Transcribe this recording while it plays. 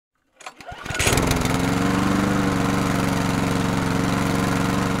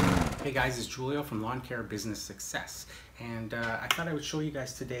guys, it's Julio from Lawn Care Business Success, and I thought I would show you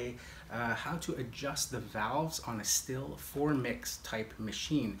guys today how to adjust the valves on a Stihl 4-mix type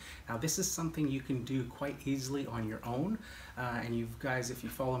machine. Now this is something you can do quite easily on your own, and you guys, if you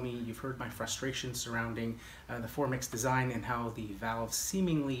follow me, you've heard my frustration surrounding the 4-mix design and how the valves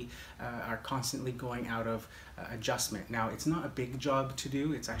seemingly are constantly going out of adjustment. Now it's not a big job to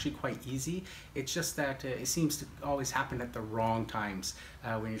do, it's actually quite easy. It's just that it seems to always happen at the wrong times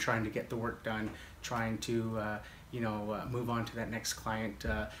when you're trying to get the work done, trying to move on to that next client,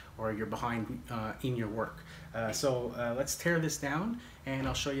 or you're behind in your work. So let's tear this down, and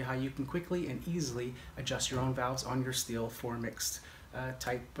I'll show you how you can quickly and easily adjust your own valves on your Stihl 4-mix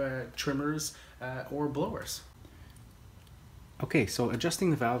type trimmers or blowers. Okay, so adjusting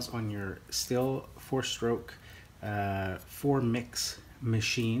the valves on your Stihl 4-stroke 4-mix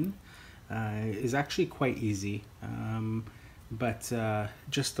machine is actually quite easy, but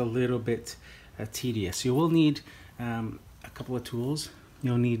just a little bit tedious. You will need a couple of tools.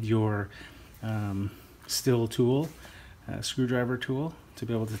 You'll need your Stihl tool, screwdriver tool, to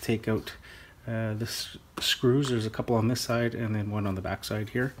be able to take out the screws. There's a couple on this side and then one on the back side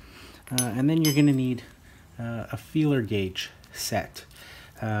here. And then you're going to need a feeler gauge set.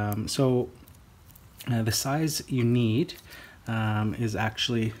 So the size you need is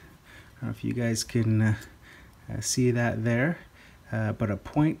actually, I don't know if you guys can see that there, but a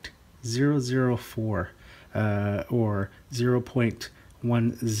 0.004 or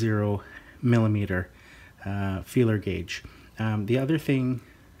 0.10 millimeter feeler gauge. The other thing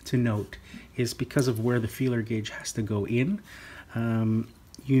to note is, because of where the feeler gauge has to go in,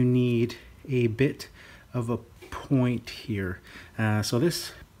 you need a bit of a point here. So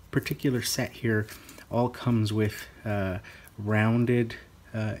this particular set here all comes with rounded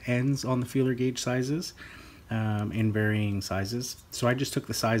ends on the feeler gauge sizes in varying sizes. So I just took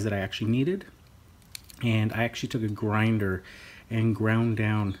the size that I actually needed, and I actually took a grinder and ground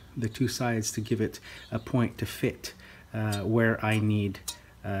down the two sides to give it a point to fit where I need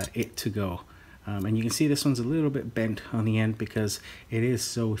it to go. And you can see this one's a little bit bent on the end because it is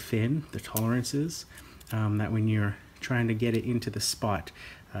so thin, the tolerances, that when you're trying to get it into the spot,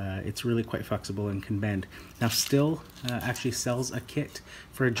 it's really quite flexible and can bend. Now Stihl actually sells a kit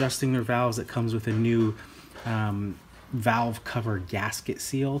for adjusting their valves that comes with a new valve cover gasket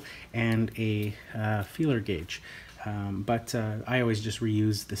seal and a feeler gauge, but I always just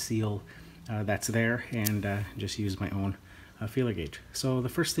reuse the seal that's there and just use my own feeler gauge. So the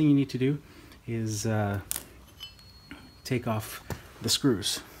first thing you need to do is take off the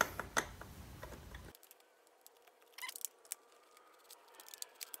screws.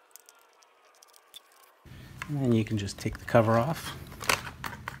 And then you can just take the cover off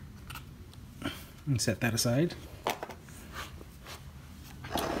and set that aside.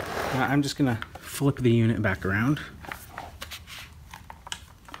 Now I'm just gonna flip the unit back around.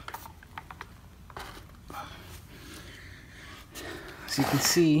 So you can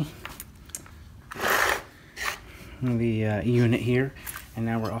see the unit here, and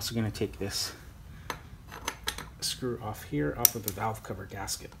now we're also going to take this screw off here, off of the valve cover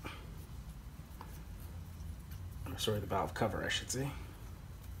gasket. Or sorry, the valve cover, I should say.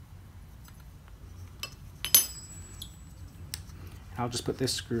 I'll just put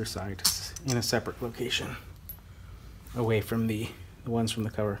this screw aside in a separate location, away from the ones from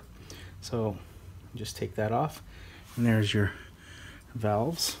the cover. So just take that off, and there's your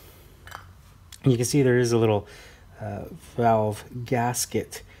valves. And you can see there is a little valve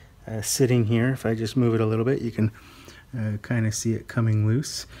gasket sitting here. If I just move it a little bit, you can kind of see it coming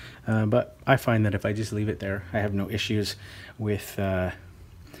loose, but I find that if I just leave it there, I have no issues with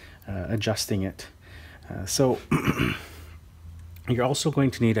adjusting it. So you're also going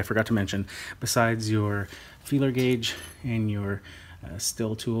to need, I forgot to mention, besides your feeler gauge and your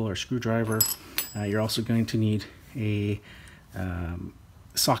Stihl tool or screwdriver, you're also going to need a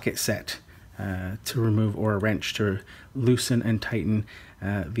socket set to remove, or a wrench to loosen and tighten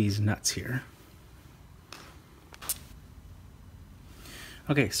these nuts here.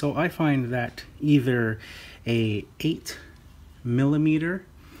 Okay, so I find that either a 8 millimeter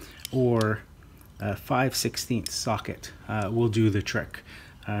or a 5/16 socket will do the trick.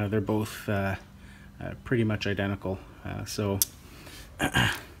 They're both pretty much identical. So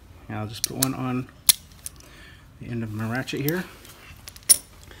I'll just put one on the end of my ratchet here,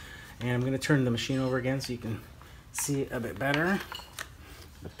 and I'm going to turn the machine over again so you can see it a bit better,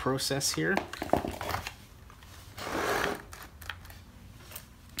 the process here.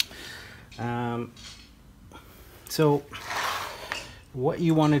 So what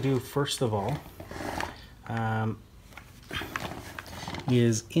you want to do first of all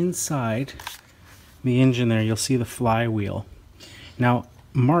is inside the engine there, you'll see the flywheel. Now,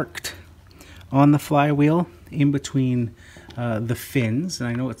 marked on the flywheel in between the fins, and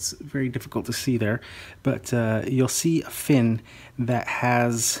I know it's very difficult to see there, but you'll see a fin that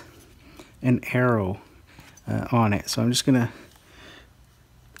has an arrow on it. So I'm just gonna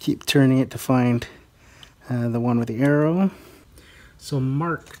keep turning it to find the one with the arrow. So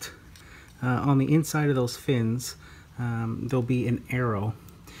marked on the inside of those fins, there'll be an arrow,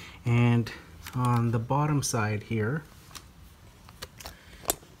 and on the bottom side here,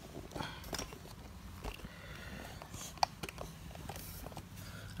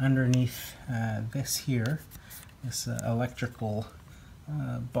 underneath this here, this electrical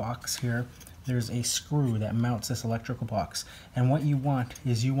box here, there's a screw that mounts this electrical box. And what you want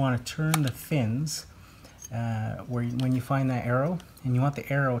is you want to turn the fins when you find that arrow, and you want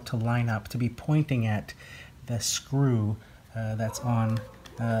the arrow to line up, to be pointing at the screw that's on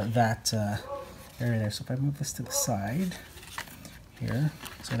that area there. So if I move this to the side here,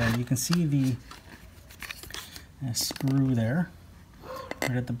 so that you can see the screw there,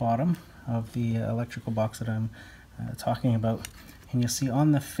 right at the bottom of the electrical box that I'm talking about. And you'll see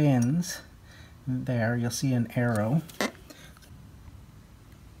on the fins there, you'll see an arrow.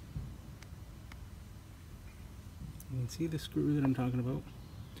 You can see the screw that I'm talking about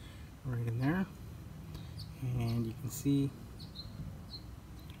right in there, and you can see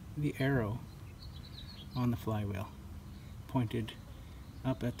the arrow on the flywheel pointed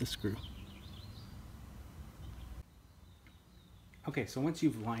up at the screw. Okay, so once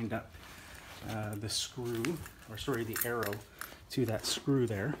you've lined up the screw, or sorry, the arrow to that screw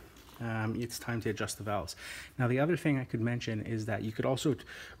there, it's time to adjust the valves. Now, the other thing I could mention is that you could also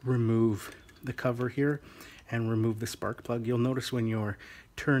remove the cover here and remove the spark plug. You'll notice when you're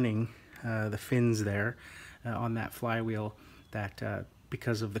turning the fins there on that flywheel that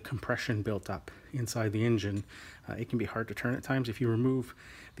because of the compression built up inside the engine, it can be hard to turn at times. If you remove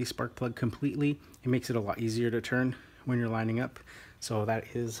the spark plug completely, it makes it a lot easier to turn when you're lining up. So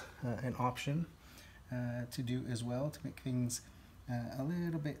that is an option to do as well, to make things a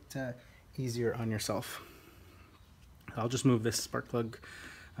little bit easier on yourself. I'll just move this spark plug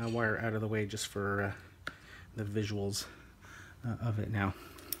wire out of the way just for the visuals of it now.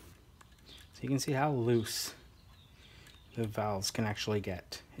 So you can see how loose the valves can actually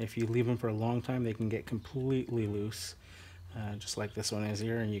get. If you leave them for a long time, they can get completely loose, just like this one is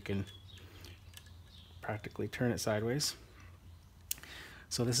here, and you can practically turn it sideways.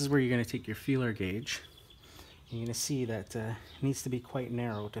 So this is where you're going to take your feeler gauge. You're going to see that it needs to be quite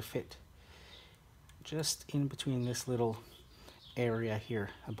narrow to fit just in between this little area here,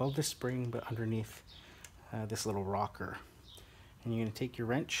 above the spring but underneath this little rocker. And you're going to take your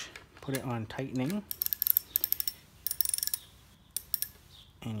wrench, put it on tightening,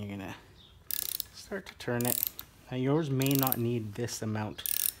 and you're going to start to turn it. Now, yours may not need this amount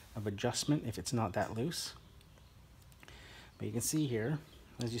of adjustment if it's not that loose, but you can see here,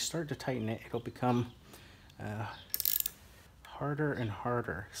 as you start to tighten it, it'll become harder and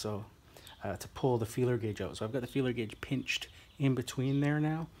harder to pull the feeler gauge out. So I've got the feeler gauge pinched in between there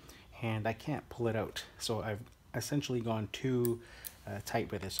now, and I can't pull it out. So I've essentially gone too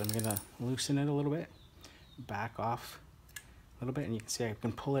tight with it. So I'm going to loosen it a little bit, back off a little bit, and you can see I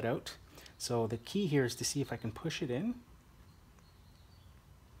can pull it out. So the key here is to see if I can push it in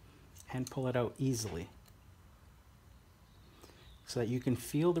and pull it out easily, so that you can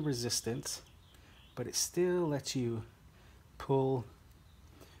feel the resistance, but it still lets you pull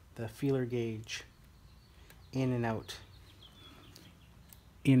the feeler gauge in and out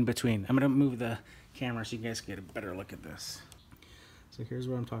in between. I'm going to move the camera so you guys get a better look at this. So here's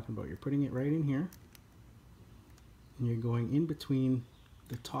what I'm talking about. You're putting it right in here, and you're going in between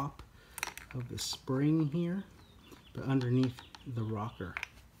the top of the spring here, but underneath the rocker.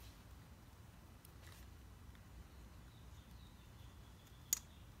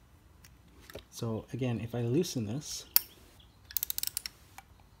 So again, if I loosen this,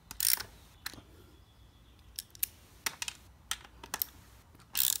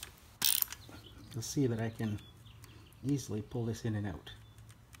 you'll see that I can easily pull this in and out.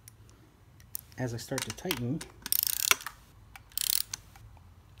 As I start to tighten,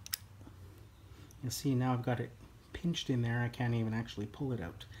 you'll see now I've got it pinched in there. I can't even actually pull it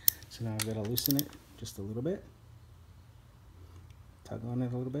out. So now I've got to loosen it just a little bit, tug on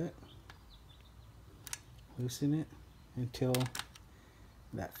it a little bit, loosen it until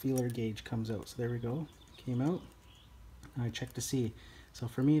that feeler gauge comes out. So there we go, came out. Now I check to see. So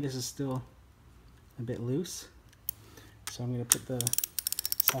for me, this is still a bit loose. So I'm going to put the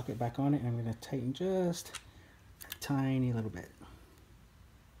socket back on it, and I'm going to tighten just a tiny little bit.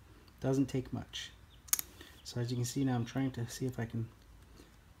 Doesn't take much. So as you can see now, I'm trying to see if I can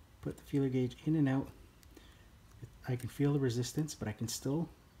put the feeler gauge in and out. I can feel the resistance, but I can still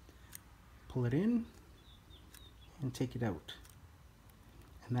pull it in and take it out.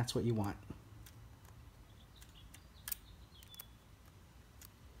 And that's what you want.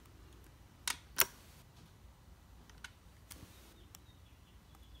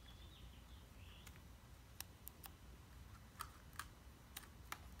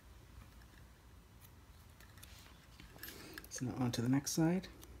 So now on to the next side.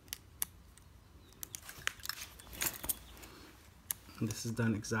 And this is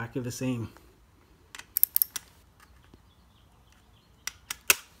done exactly the same.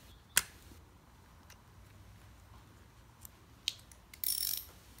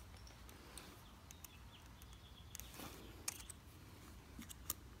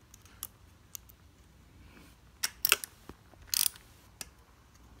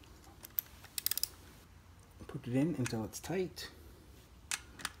 Put it in until it's tight,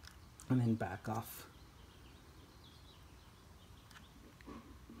 and then back off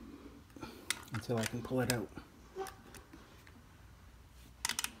until I can pull it out.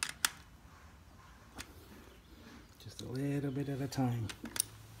 Just a little bit at a time.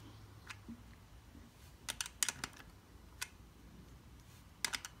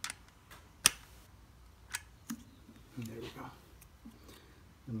 And there we go.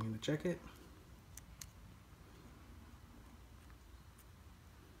 I'm going to check it.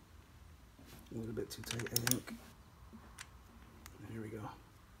 A little bit too tight, I think. There we go.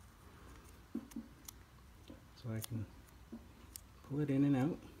 So I can pull it in and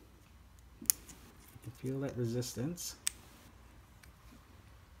out. You can feel that resistance.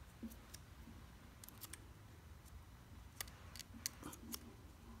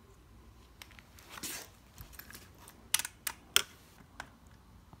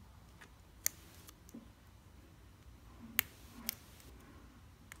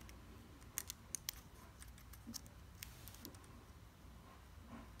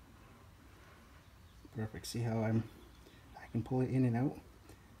 Perfect. See how I can pull it in and out,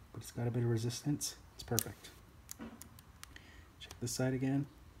 but it's got a bit of resistance. It's perfect. Check this side again.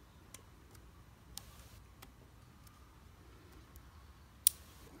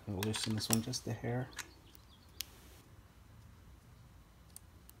 I'll loosen this one just a hair.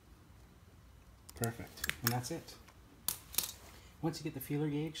 Perfect. And that's it. Once you get the feeler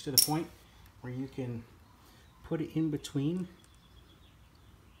gauge to the point where you can put it in between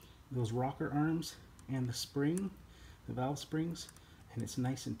those rocker arms and the spring, the valve springs, and it's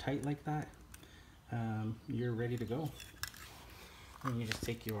nice and tight like that, you're ready to go. And you just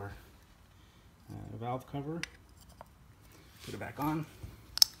take your valve cover, put it back on,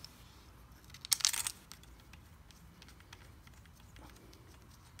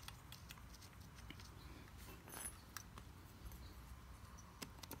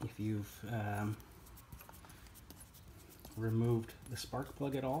 if you've removed the spark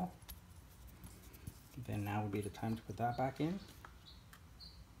plug at all, then now would be the time to put that back in.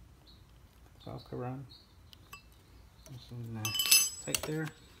 Valve cover on. Tight there.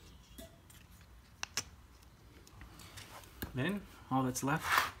 Then all that's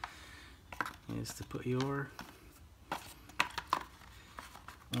left is to put your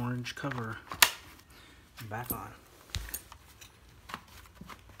orange cover back on.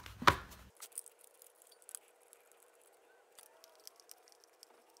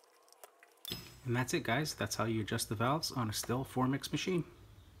 And that's it, guys. That's how you adjust the valves on a Stihl 4-mix machine.